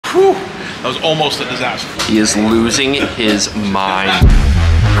Whew, that was almost a disaster. He is losing his mind.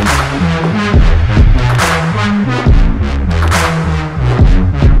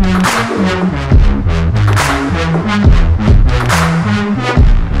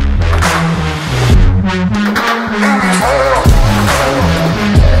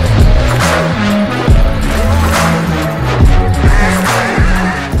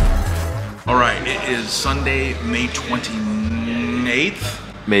 All right, it is Sunday, May 28th.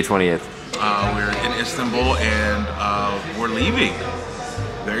 May 28th. We're in Istanbul and we're leaving.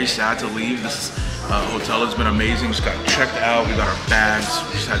 Very sad to leave. This hotel has been amazing. Just got checked out. We got our bags.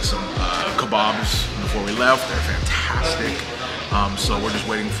 We just had some kebabs before we left. They're fantastic. So we're just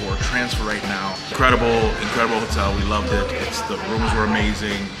waiting for a transfer right now. Incredible hotel. We loved it. The rooms were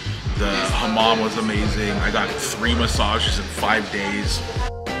amazing. The hammam was amazing. I got 3 massages in 5 days.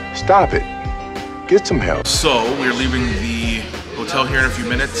 Stop it. Get some help. So we're leaving the hotel here in a few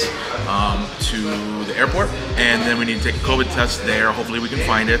minutes to the airport, and then we need to take a COVID test there. Hopefully we can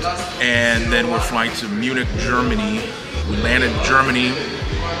find it, and then we're flying to Munich, Germany. We land in Germany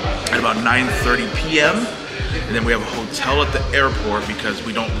at about 9:30 p.m. and then we have a hotel at the airport because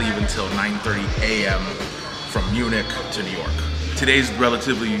we don't leave until 9:30 a.m. from Munich to New York. Today's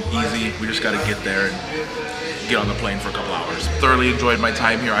relatively easy. We just got to get there and get on the plane for a couple hours. Thoroughly enjoyed my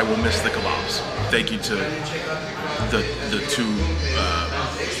time here. I will miss the kebabs. Thank you to the 2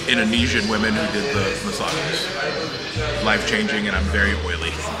 Indonesian women who did the massages. Life-changing, and I'm very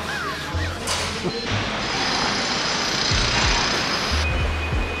oily.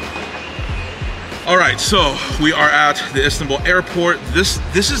 All right, so we are at the Istanbul airport. This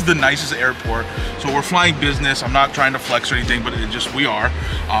is the nicest airport. So we're flying business. I'm not trying to flex or anything, but we are.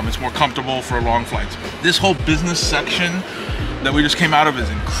 It's more comfortable for long flights. This whole business section that we just came out of is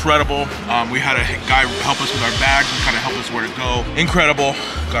incredible. We had a guy help us with our bags and kind of help us where to go. Incredible.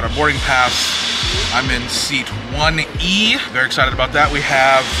 Got our boarding pass. I'm in seat 1E. Very excited about that. We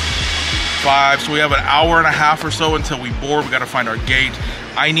have 5, so we have an hour and a half or so until we board. We got to find our gate.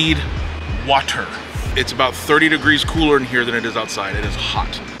 I need water. It's about 30 degrees cooler in here than it is outside. It is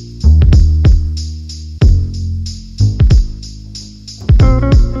hot.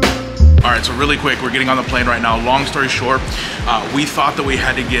 All right, so really quick, we're getting on the plane right now. Long story short, we thought that we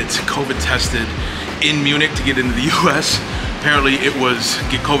had to get COVID tested in Munich to get into the US. Apparently it was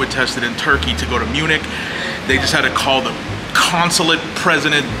get COVID tested in Turkey to go to Munich. They just had to call the consulate,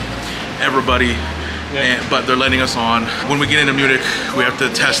 president, everybody, but they're letting us on. When we get into Munich, we have to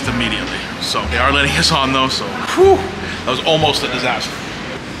test immediately. So they are letting us on though, so whew, that was almost a disaster.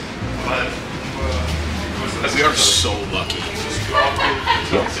 We are so lucky.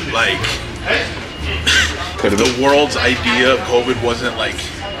 Like, the world's idea of COVID wasn't like,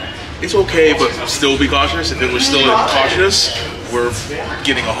 it's okay, but still be cautious. If it was still cautious, we're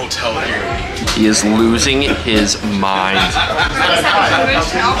getting a hotel here. He is losing his mind.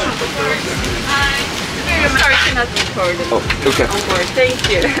 Sorry, cannot record it. Oh, okay. On board. Thank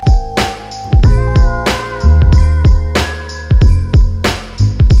you.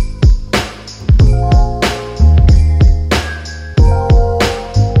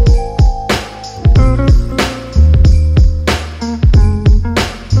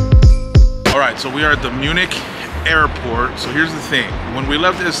 So we are at the Munich airport. So here's the thing. When we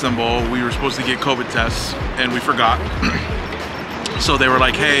left Istanbul, we were supposed to get COVID tests and we forgot. So they were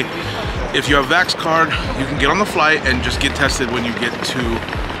like, hey, if you have Vax card, you can get on the flight and just get tested when you get to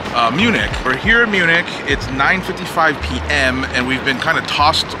Munich. We're here in Munich. It's 9:55 p.m. and we've been kind of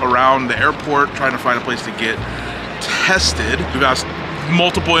tossed around the airport trying to find a place to get tested. We've asked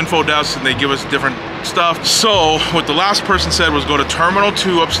multiple info desks and they give us different stuff. So what the last person said was go to Terminal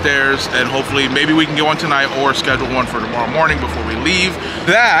 2 upstairs and hopefully maybe we can get one tonight or schedule one for tomorrow morning before we leave.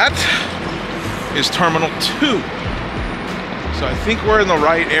 That is Terminal 2. So I think we're in the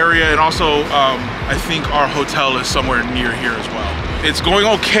right area, and also I think our hotel is somewhere near here as well. It's going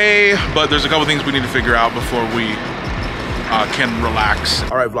okay, but there's a couple things we need to figure out before we can relax.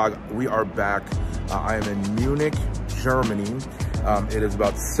 All right, vlog, we are back. I am in Munich, Germany. It is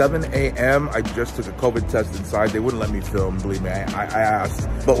about 7 a.m. I just took a COVID test inside. They wouldn't let me film, believe me, I asked.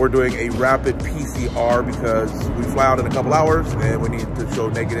 But we're doing a rapid PCR because we fly out in a couple hours and we need to show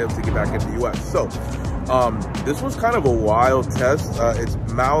negative to get back into the US. So this was kind of a wild test. It's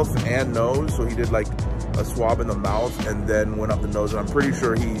mouth and nose. So he did like a swab in the mouth and then went up the nose. And I'm pretty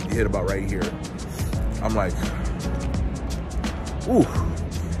sure he hit about right here. I'm like, ooh.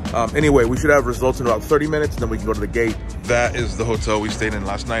 Anyway, we should have results in about 30 minutes and then we can go to the gate. That is the hotel we stayed in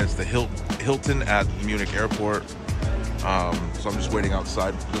last night. It's the Hilton at Munich Airport. So I'm just waiting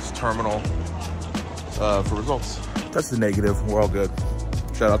outside this terminal for results. That's the negative. We're all good.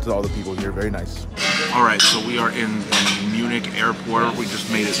 Shout out to all the people here, very nice. All right, so we are in the Munich airport. We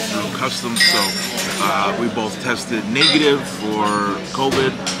just made it through customs, so we both tested negative for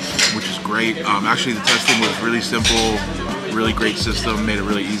COVID, which is great. Actually, the testing was really simple, really great system, made it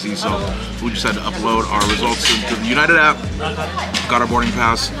really easy. So we just had to upload our results into the United app, got our boarding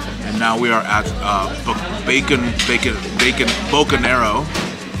pass, and now we are at Bocanero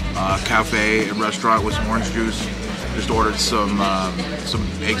cafe and restaurant with some orange juice. Just ordered some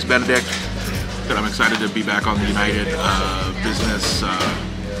eggs Benedict. But I'm excited to be back on the United business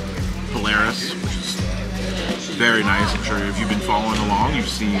Polaris, which is very nice. I'm sure if you've been following along, you've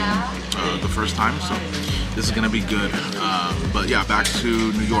seen the first time, so this is gonna be good. But yeah, back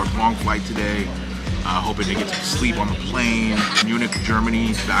to New York. Long flight today. Hoping to get to sleep on the plane. Munich,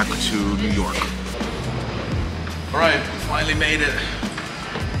 Germany, back to New York. All right, finally made it.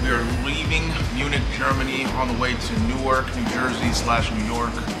 We are leaving Munich, Germany on the way to Newark, New Jersey / New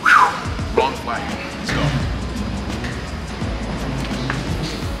York. Wrong flight. Let's go.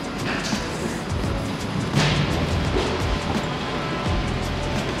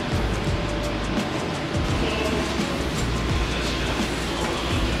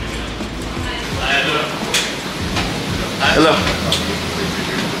 Hello.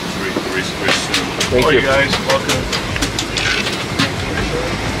 Thank you. Guys, welcome.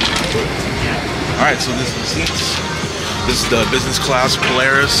 All right, so this is the seats. This is the business class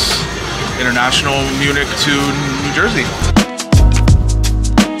Polaris International Munich to New Jersey.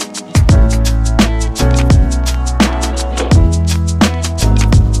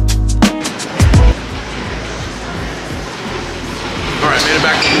 All right, made it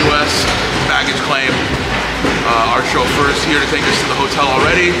back to the US, baggage claim. Our chauffeur is here to take us to the hotel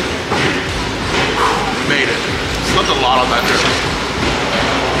already. We made it. Slept a lot on that trip.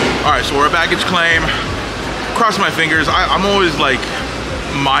 All right, so we're at baggage claim. Cross my fingers. I'm always like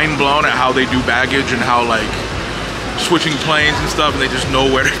mind blown at how they do baggage and how like switching planes and stuff, and they just know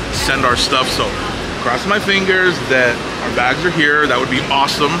where to send our stuff. So cross my fingers that our bags are here. That would be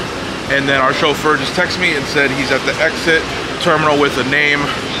awesome. And then our chauffeur just texted me and said he's at the exit terminal with a name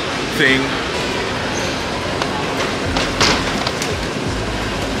thing.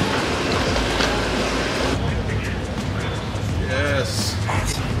 Yes.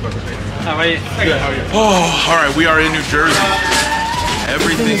 How are you? Good, how are you? Oh, all right, we are in New Jersey.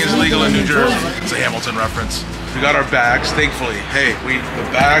 Everything is legal in New Jersey. It's a Hamilton reference. We got our bags, thankfully. Hey,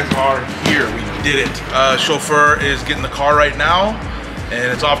 the bags are here. We did it. Chauffeur is getting the car right now,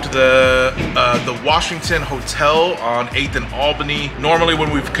 and it's off to the Washington Hotel on 8th and Albany. Normally,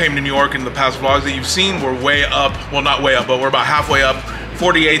 when we've came to New York in the past vlogs that you've seen, we're way up. Well, not way up, but we're about halfway up,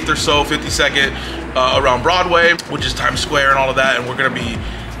 48th or so, 52nd, around Broadway, which is Times Square and all of that, and we're gonna be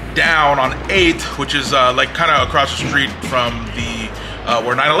down on 8th, which is like kind of across the street from the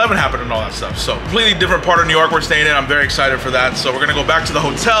where 9/11 happened and all that stuff. So completely different part of New York we're staying in. I'm very excited for that. So we're gonna go back to the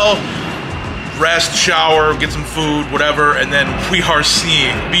hotel, rest, shower, get some food, whatever, and then we are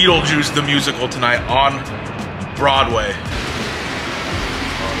seeing Beetlejuice the musical tonight on Broadway.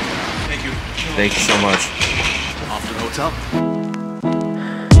 Thank you. Thank you so much. Off to the hotel.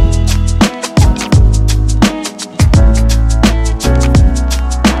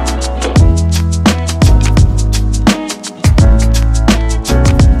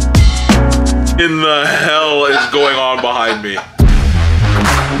 In the